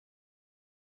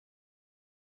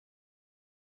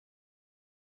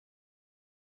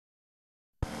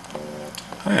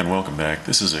Hi and welcome back.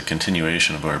 This is a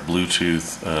continuation of our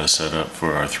Bluetooth setup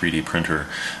for our 3D printer,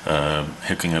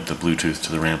 hooking up the Bluetooth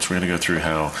to the RAMPS. We're going to go through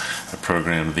how to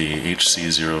program the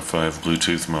HC05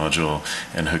 Bluetooth module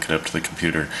and hook it up to the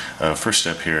computer. First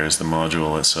step here is the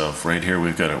module itself. Right here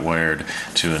we've got it wired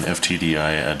to an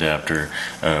FTDI adapter.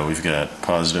 We've got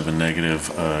positive and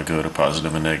negative go to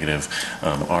positive and negative.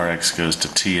 RX goes to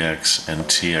TX and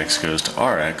TX goes to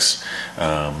RX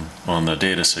on the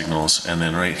data signals, and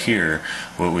then right here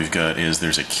what we've got is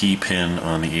there's a key pin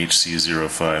on the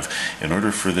HC05. In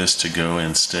order for this to go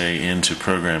and stay into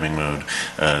programming mode,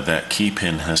 that key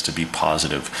pin has to be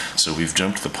positive. So we've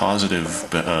jumped the positive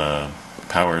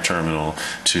power terminal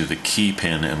to the key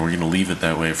pin, and we're going to leave it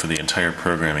that way for the entire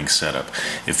programming setup.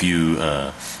 If you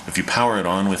power it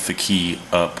on with the key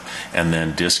up and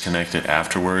then disconnect it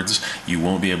afterwards, you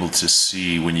won't be able to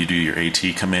see when you do your AT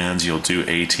commands. You'll do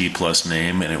AT plus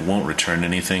name and it won't return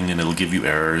anything, and it'll give you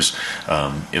errors.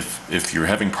 If you're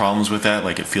having problems with that,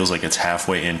 like it feels like it's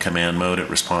halfway in command mode, it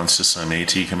responds to some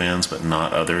AT commands but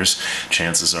not others,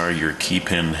 chances are your key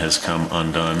pin has come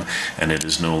undone and it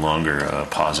is no longer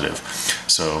positive.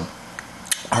 So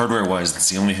hardware-wise, that's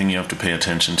the only thing you have to pay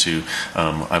attention to.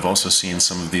 I've also seen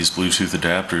some of these Bluetooth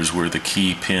adapters where the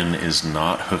key pin is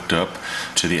not hooked up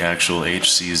to the actual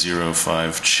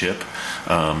HC05 chip,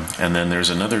 and then there's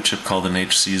another chip called an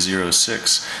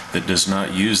HC06 that does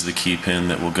not use the key pin,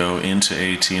 that will go into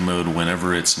AT mode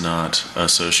whenever it's not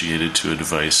associated to a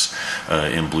device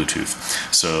in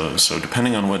Bluetooth. So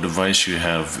depending on what device you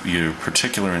have, your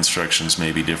particular instructions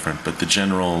may be different, but the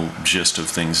general gist of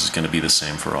things is going to be the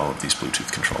same for all of these Bluetooth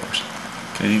controllers.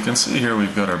 Okay, you can see here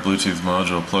we've got our Bluetooth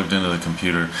module plugged into the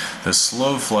computer. The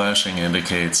slow flashing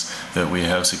indicates that we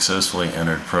have successfully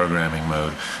entered programming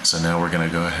mode. So now we're going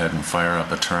to go ahead and fire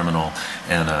up a terminal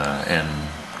and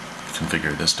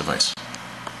configure this device.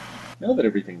 Now that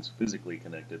everything's physically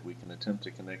connected, we can attempt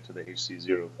to connect to the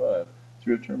HC05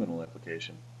 through a terminal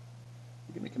application.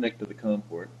 We're going to connect to the COM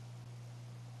port,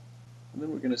 and then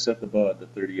we're going to set the baud to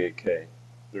 38K,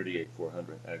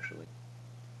 38400 actually.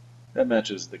 That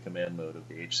matches the command mode of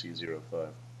the HC05.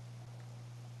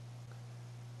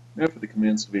 Now for the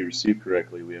commands to be received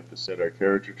correctly, we have to set our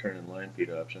carriage return and line feed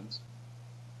options.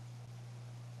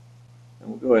 And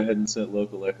we'll go ahead and set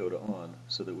local echo to on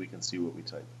so that we can see what we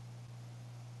type.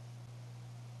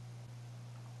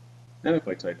 Now if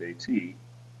I type AT,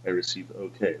 I receive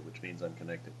OK, which means I'm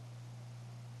connected.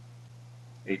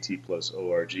 AT plus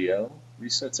ORGL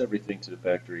resets everything to the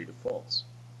factory defaults.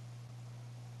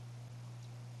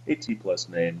 AT plus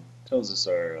name tells us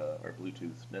our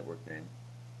Bluetooth network name,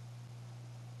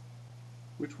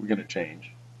 which we're going to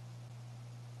change.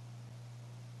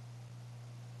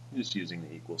 Just using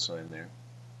the equal sign there.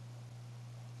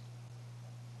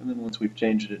 And then once we've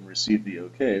changed it and received the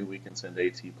OK, we can send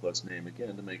AT plus name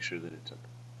again to make sure that it took.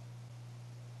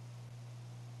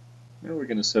 Now we're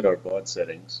going to set our baud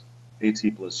settings. AT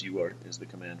plus UART is the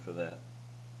command for that.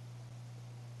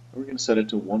 And we're going to set it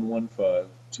to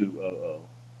 115200.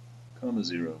 0,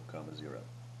 0.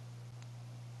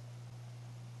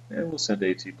 And we'll send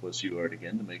AT plus UART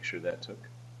again to make sure that took.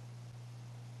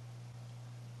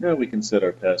 Now we can set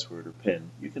our password or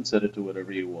PIN. You can set it to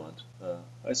whatever you want.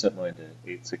 I set mine to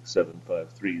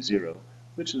 867530,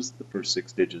 which is the first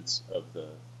 6 digits of the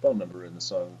phone number in the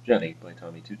song Jenny by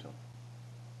Tommy Tutone.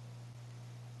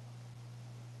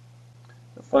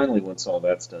 Now finally, once all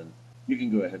that's done, you can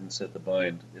go ahead and set the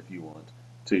bind, if you want,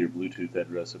 to your Bluetooth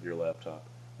address of your laptop.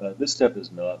 This step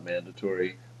is not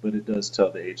mandatory, but it does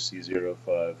tell the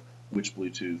HC05 which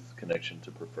Bluetooth connection to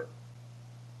prefer.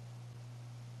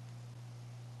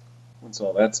 Once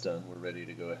all that's done, we're ready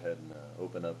to go ahead and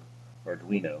open up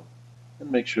Arduino and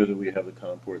make sure that we have the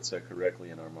COM port set correctly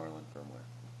in our Marlin firmware.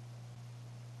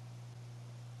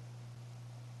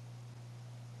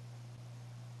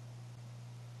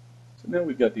 So now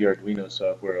we've got the Arduino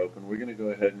software open, we're going to go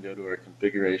ahead and go to our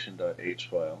configuration.h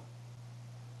file.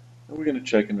 And we're going to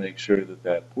check and make sure that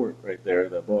that port right there,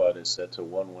 the baud, is set to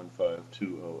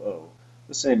 115200,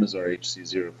 the same as our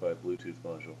HC05 Bluetooth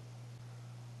module.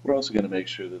 We're also going to make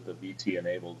sure that the VT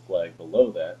enabled flag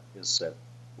below that is set,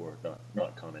 or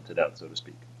not commented out, so to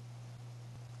speak.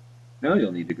 Now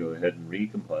you'll need to go ahead and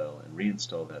recompile and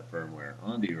reinstall that firmware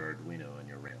onto your Arduino and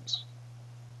your RAMPS.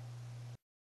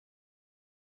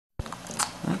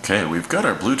 Okay, we've got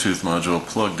our Bluetooth module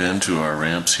plugged into our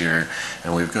RAMPS here,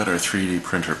 and we've got our 3D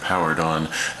printer powered on.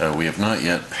 We have not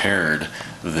yet paired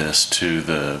this to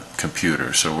the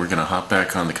computer, so we're going to hop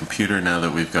back on the computer now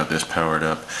that we've got this powered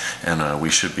up, and we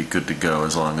should be good to go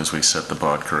as long as we set the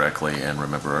baud correctly and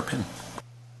remember our pin.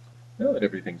 Now that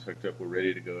everything's hooked up, we're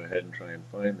ready to go ahead and try and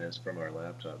find this from our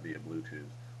laptop via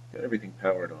Bluetooth. Got everything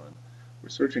powered on. We're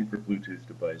searching for Bluetooth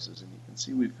devices, and you can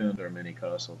see we found our mini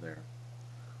console there.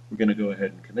 We're going to go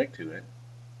ahead and connect to it,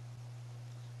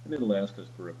 and it'll ask us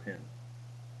for a pin.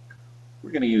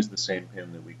 We're going to use the same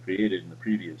pin that we created in the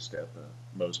previous step,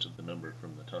 most of the number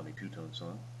from the Tommy Two-Tone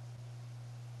song.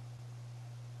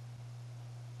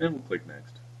 And we'll click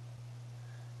Next.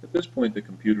 At this point, the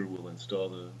computer will install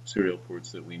the serial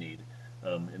ports that we need.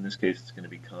 In this case, it's going to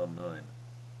be COM9.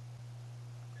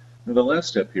 Now, the last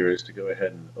step here is to go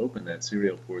ahead and open that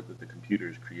serial port that the computer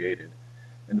has created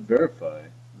and verify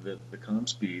that the COM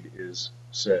speed is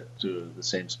set to the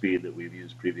same speed that we've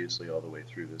used previously all the way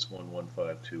through this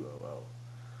 115200.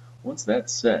 Once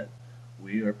that's set,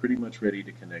 we are pretty much ready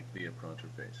to connect via printer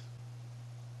face.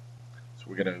 So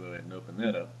we're going to go ahead and open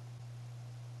that up.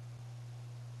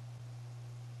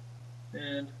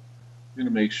 And we're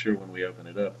going to make sure when we open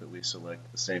it up that we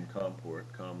select the same COM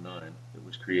port, COM9, that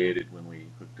was created when we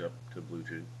hooked up to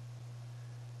Bluetooth.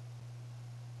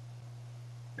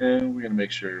 And we're going to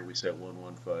make sure we set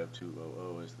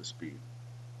 115200 as the speed.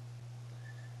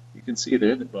 You can see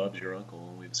there that Bob's your uncle,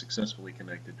 and we've successfully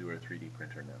connected to our 3D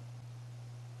printer now.